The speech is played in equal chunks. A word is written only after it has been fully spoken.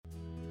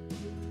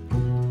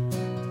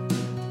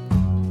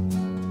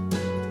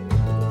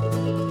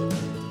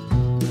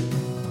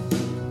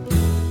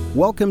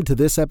Welcome to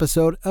this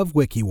episode of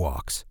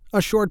WikiWalks,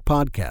 a short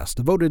podcast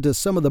devoted to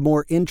some of the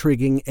more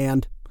intriguing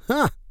and,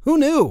 who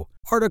knew,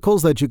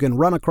 articles that you can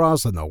run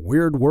across in the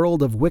weird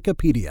world of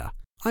Wikipedia.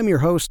 I'm your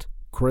host,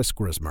 Chris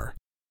Grismer.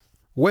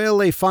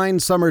 Well, a fine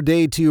summer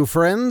day to you,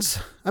 friends.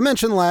 I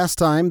mentioned last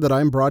time that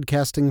I'm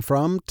broadcasting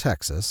from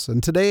Texas,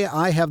 and today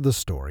I have the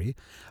story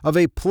of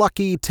a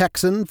plucky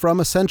Texan from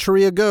a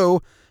century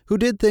ago who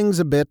did things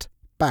a bit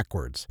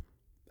backwards.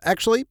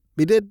 Actually,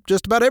 he did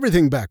just about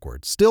everything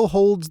backwards, still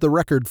holds the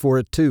record for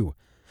it too.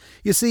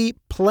 You see,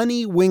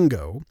 Plennie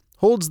Wingo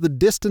holds the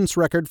distance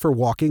record for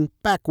walking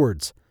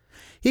backwards.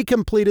 He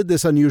completed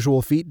this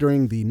unusual feat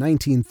during the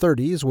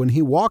 1930s when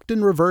he walked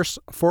in reverse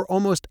for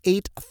almost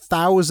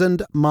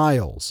 8,000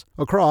 miles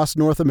across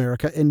North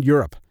America and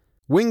Europe.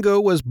 Wingo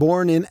was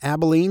born in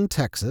Abilene,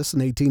 Texas in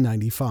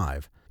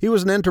 1895. He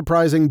was an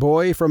enterprising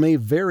boy from a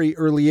very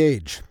early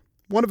age.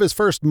 One of his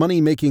first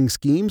money-making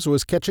schemes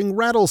was catching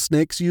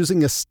rattlesnakes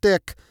using a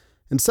stick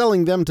and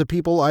selling them to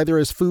people either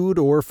as food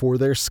or for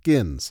their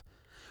skins.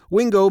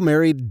 Wingo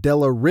married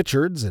Della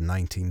Richards in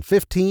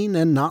 1915,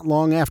 and not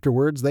long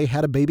afterwards they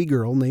had a baby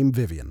girl named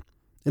Vivian.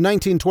 In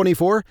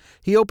 1924,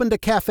 he opened a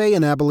cafe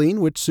in Abilene,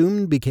 which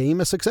soon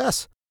became a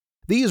success.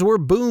 These were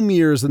boom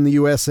years in the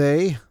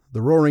USA,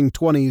 the roaring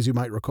 20s you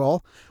might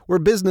recall, where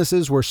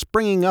businesses were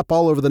springing up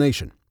all over the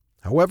nation.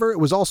 However, it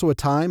was also a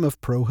time of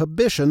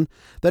prohibition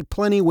that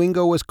Plennie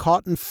Wingo was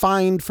caught and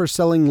fined for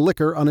selling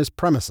liquor on his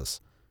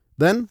premises.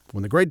 Then,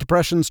 when the Great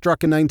Depression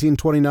struck in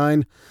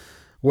 1929,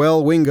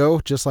 well, Wingo,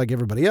 just like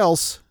everybody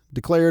else,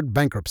 declared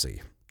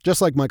bankruptcy,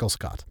 just like Michael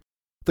Scott.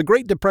 The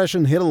Great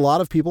Depression hit a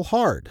lot of people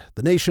hard.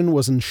 The nation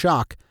was in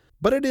shock,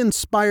 but it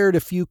inspired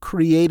a few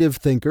creative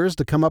thinkers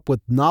to come up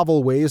with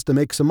novel ways to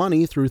make some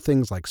money through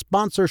things like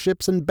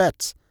sponsorships and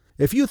bets.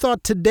 If you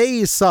thought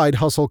today's side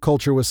hustle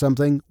culture was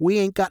something, we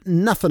ain't got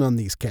nothing on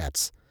these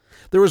cats.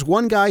 There was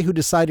one guy who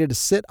decided to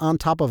sit on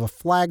top of a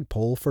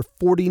flagpole for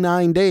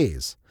 49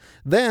 days.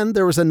 Then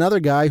there was another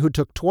guy who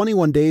took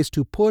 21 days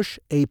to push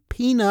a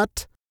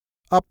peanut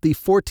up the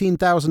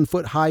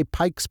 14,000-foot-high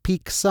Pikes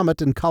Peak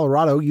summit in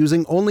Colorado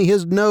using only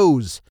his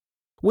nose.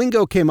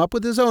 Wingo came up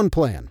with his own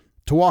plan,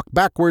 to walk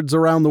backwards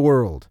around the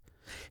world.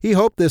 He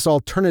hoped this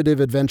alternative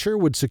adventure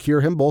would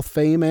secure him both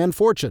fame and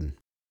fortune.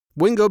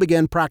 Wingo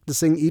began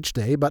practicing each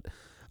day, but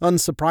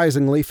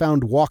unsurprisingly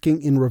found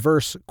walking in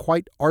reverse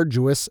quite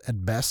arduous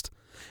at best.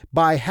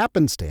 By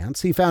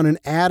happenstance, he found an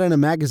ad in a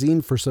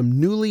magazine for some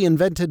newly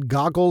invented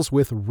goggles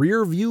with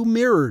rear-view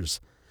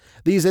mirrors.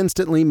 These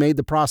instantly made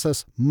the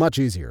process much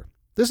easier.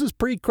 This is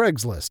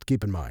pre-Craigslist,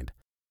 keep in mind.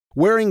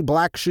 Wearing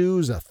black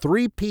shoes, a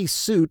three-piece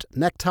suit,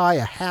 necktie,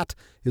 a hat,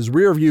 his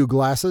rear-view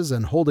glasses,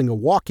 and holding a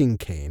walking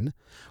cane,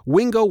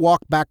 Wingo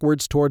walked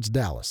backwards towards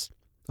Dallas.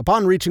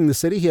 Upon reaching the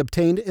city, he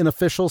obtained an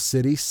official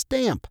city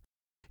stamp.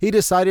 He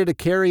decided to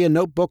carry a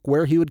notebook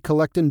where he would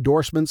collect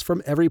endorsements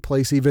from every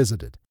place he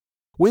visited.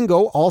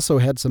 Wingo also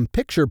had some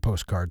picture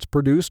postcards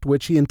produced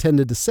which he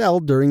intended to sell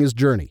during his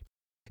journey.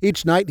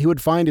 Each night he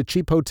would find a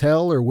cheap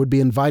hotel or would be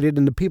invited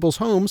into people's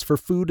homes for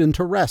food and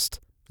to rest.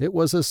 It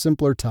was a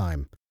simpler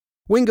time.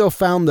 Wingo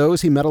found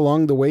those he met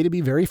along the way to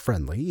be very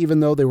friendly, even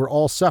though they were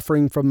all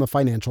suffering from the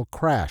financial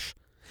crash.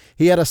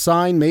 He had a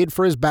sign made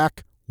for his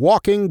back,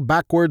 "Walking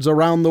backwards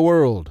around the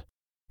world."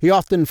 He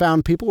often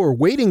found people were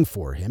waiting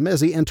for him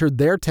as he entered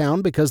their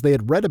town because they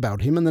had read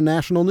about him in the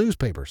national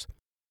newspapers.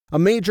 A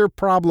major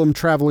problem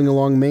traveling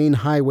along main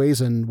highways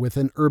and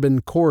within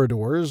urban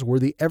corridors were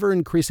the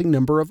ever-increasing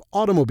number of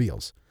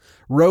automobiles.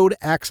 Road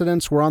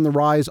accidents were on the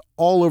rise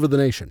all over the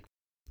nation.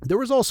 There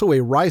was also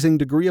a rising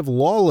degree of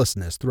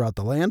lawlessness throughout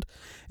the land,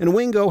 and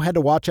Wingo had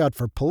to watch out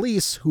for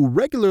police who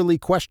regularly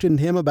questioned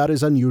him about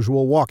his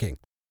unusual walking.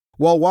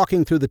 While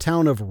walking through the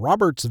town of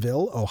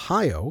Robertsville,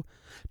 Ohio,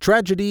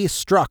 tragedy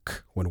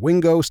struck when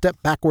Wingo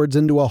stepped backwards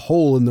into a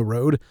hole in the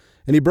road,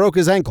 and he broke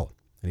his ankle,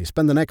 and he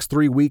spent the next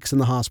 3 weeks in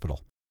the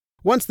hospital.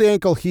 Once the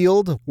ankle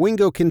healed,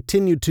 Wingo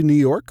continued to New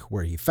York,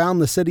 where he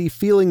found the city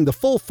feeling the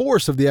full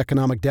force of the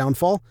economic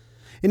downfall,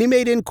 and he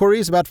made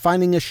inquiries about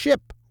finding a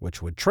ship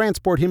which would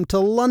transport him to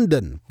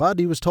London, but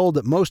he was told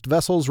that most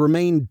vessels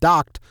remained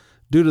docked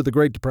due to the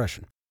Great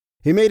Depression.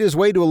 He made his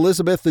way to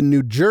Elizabeth in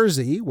New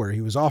Jersey, where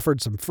he was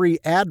offered some free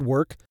ad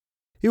work.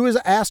 He was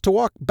asked to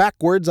walk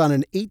backwards on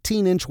an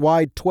 18-inch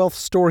wide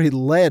 12th-story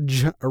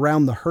ledge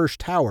around the Hirsch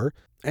Tower,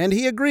 and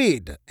he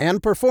agreed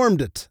and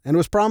performed it and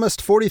was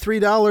promised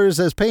 $43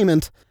 as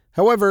payment.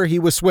 However, he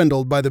was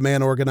swindled by the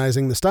man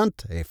organizing the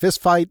stunt. A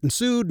fistfight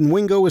ensued and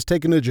Wingo was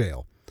taken to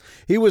jail.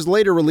 He was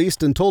later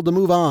released and told to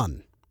move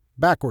on.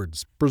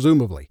 Backwards,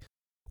 presumably.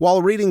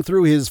 While reading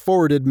through his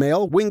forwarded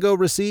mail, Wingo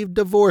received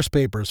divorce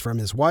papers from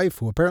his wife,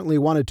 who apparently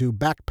wanted to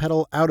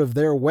backpedal out of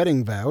their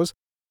wedding vows,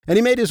 and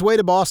he made his way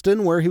to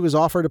Boston, where he was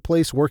offered a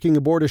place working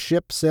aboard a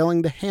ship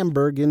sailing to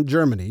Hamburg in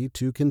Germany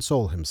to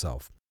console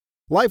himself.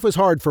 Life was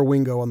hard for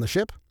Wingo on the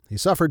ship. He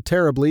suffered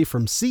terribly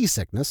from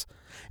seasickness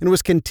and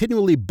was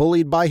continually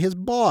bullied by his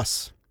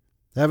boss.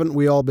 Haven't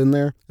we all been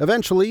there?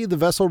 Eventually, the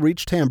vessel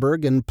reached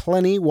Hamburg and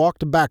Plennie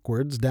walked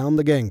backwards down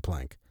the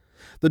gangplank.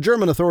 The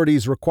German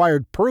authorities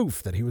required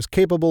proof that he was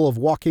capable of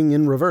walking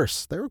in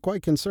reverse. They were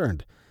quite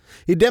concerned.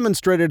 He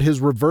demonstrated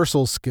his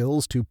reversal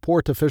skills to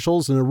port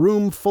officials in a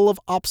room full of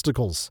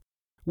obstacles.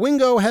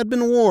 Wingo had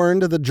been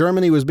warned that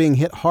Germany was being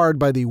hit hard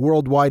by the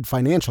worldwide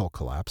financial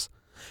collapse.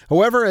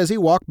 However, as he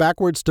walked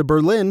backwards to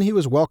Berlin, he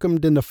was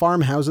welcomed into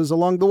farmhouses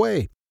along the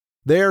way.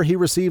 There he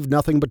received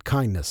nothing but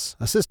kindness,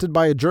 assisted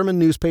by a German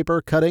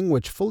newspaper cutting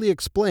which fully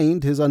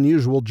explained his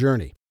unusual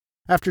journey.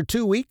 After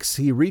 2 weeks,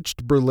 he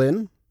reached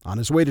Berlin. On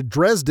his way to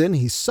Dresden,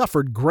 he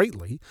suffered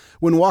greatly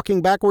when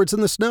walking backwards in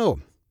the snow.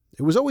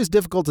 It was always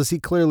difficult to see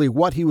clearly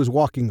what he was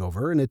walking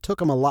over, and it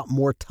took him a lot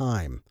more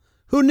time.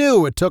 Who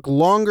knew it took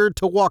longer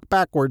to walk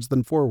backwards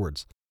than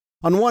forwards?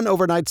 On one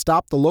overnight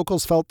stop, the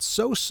locals felt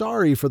so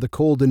sorry for the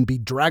cold and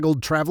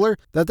bedraggled traveler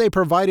that they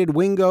provided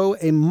Wingo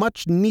a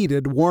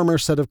much-needed warmer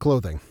set of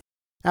clothing.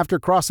 After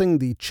crossing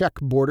the Czech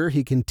border,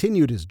 he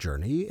continued his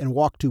journey and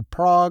walked to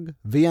Prague,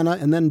 Vienna,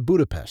 and then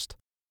Budapest.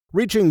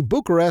 Reaching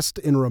Bucharest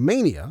in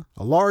Romania,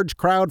 a large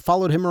crowd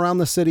followed him around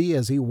the city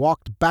as he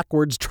walked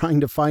backwards trying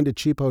to find a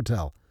cheap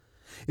hotel.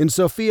 In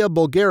Sofia,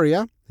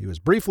 Bulgaria, he was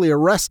briefly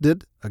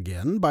arrested,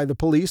 again, by the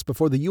police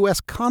before the U.S.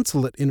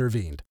 consulate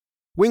intervened.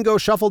 Wingo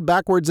shuffled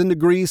backwards into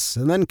Greece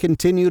and then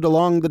continued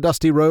along the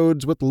dusty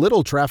roads with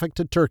little traffic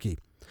to Turkey.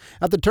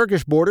 At the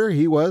Turkish border,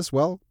 he was,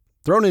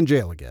 thrown in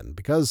jail again,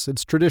 because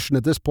it's tradition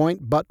at this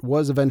point, but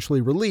was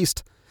eventually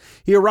released.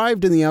 He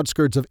arrived in the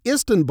outskirts of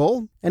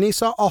Istanbul, and he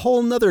saw a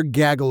whole nother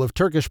gaggle of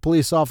Turkish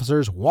police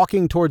officers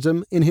walking towards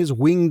him in his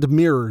winged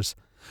mirrors.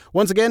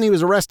 Once again, he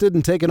was arrested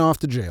and taken off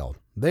to jail.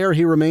 There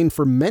he remained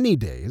for many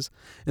days,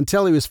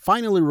 until he was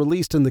finally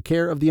released in the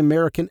care of the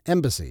American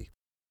embassy.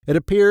 It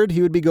appeared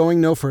he would be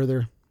going no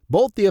further.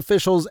 Both the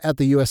officials at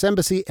the U.S.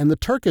 Embassy and the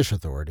Turkish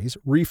authorities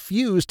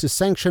refused to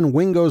sanction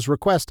Wingo's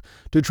request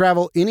to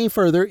travel any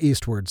further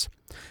eastwards.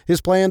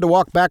 His plan to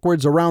walk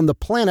backwards around the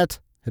planet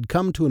had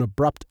come to an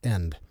abrupt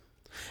end.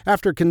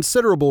 After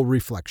considerable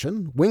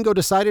reflection, Wingo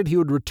decided he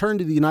would return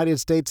to the United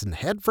States and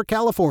head for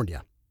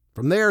California.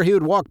 From there, he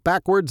would walk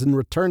backwards and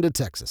return to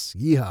Texas.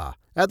 Yeehaw!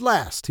 At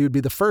last, he would be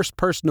the first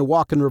person to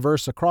walk in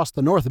reverse across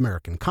the North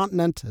American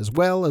continent as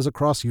well as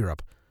across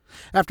Europe.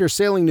 After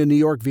sailing to New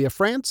York via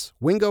France,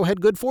 Wingo had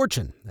good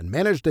fortune and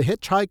managed to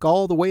hitchhike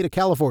all the way to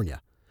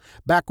California.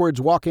 Backwards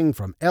walking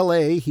from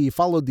L.A., he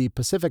followed the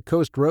Pacific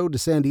Coast Road to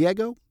San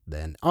Diego,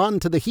 then on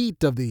to the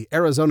heat of the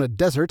Arizona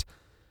desert.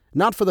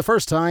 Not for the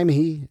first time,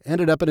 he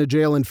ended up in a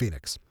jail in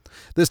Phoenix,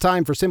 this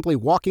time for simply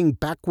walking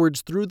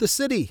backwards through the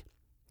city.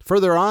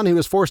 Further on, he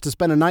was forced to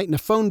spend a night in a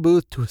phone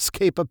booth to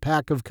escape a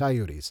pack of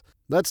coyotes.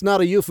 That's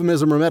not a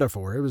euphemism or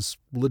metaphor. It was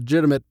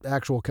legitimate,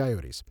 actual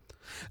coyotes.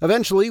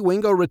 Eventually,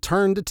 Wingo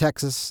returned to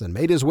Texas and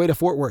made his way to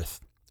Fort Worth.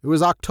 It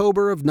was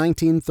October of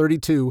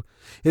 1932.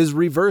 His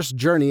reverse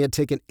journey had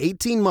taken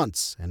 18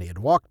 months, and he had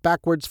walked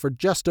backwards for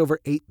just over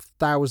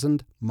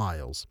 8,000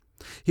 miles.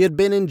 He had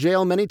been in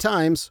jail many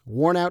times,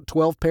 worn out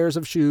 12 pairs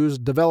of shoes,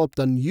 developed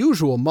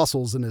unusual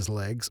muscles in his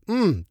legs,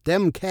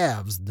 them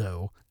calves,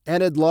 though,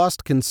 and had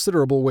lost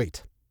considerable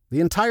weight. The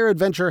entire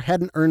adventure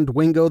hadn't earned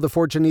Wingo the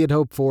fortune he had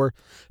hoped for,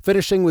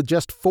 finishing with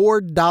just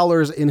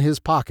 $4 in his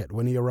pocket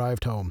when he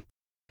arrived home.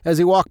 As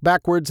he walked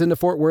backwards into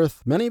Fort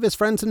Worth, many of his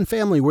friends and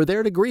family were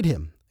there to greet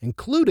him,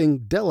 including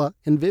Della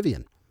and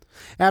Vivian.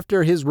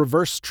 After his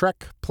reverse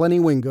trek, Plennie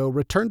Wingo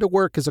returned to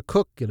work as a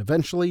cook and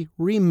eventually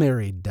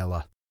remarried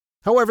Della.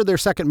 However, their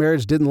second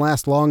marriage didn't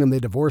last long and they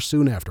divorced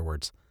soon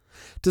afterwards.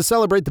 To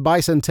celebrate the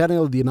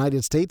bicentennial of the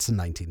United States in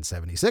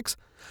 1976,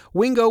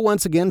 Wingo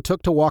once again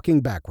took to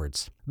walking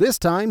backwards. This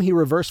time, he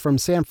reversed from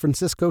San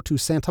Francisco to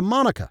Santa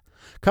Monica,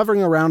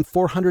 covering around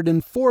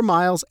 404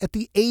 miles at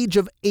the age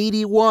of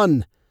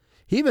 81.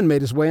 He even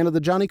made his way into the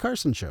Johnny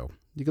Carson show.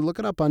 You can look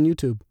it up on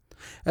YouTube.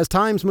 As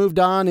times moved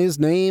on, his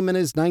name and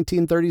his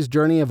 1930s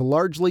journey have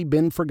largely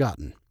been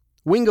forgotten.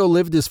 Wingo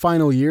lived his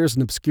final years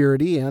in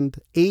obscurity and,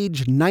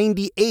 age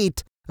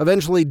 98,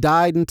 eventually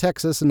died in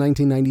Texas in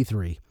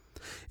 1993.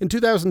 In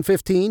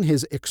 2015,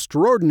 his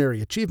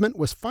extraordinary achievement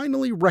was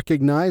finally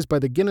recognized by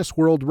the Guinness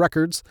World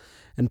Records,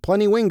 and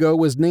Plennie Wingo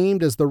was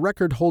named as the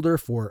record holder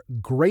for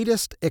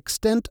greatest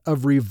extent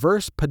of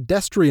reverse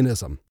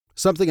pedestrianism,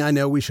 something I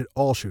know we should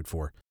all shoot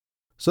for.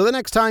 So the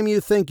next time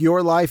you think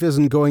your life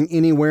isn't going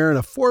anywhere in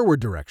a forward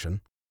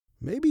direction,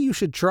 maybe you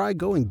should try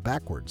going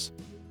backwards.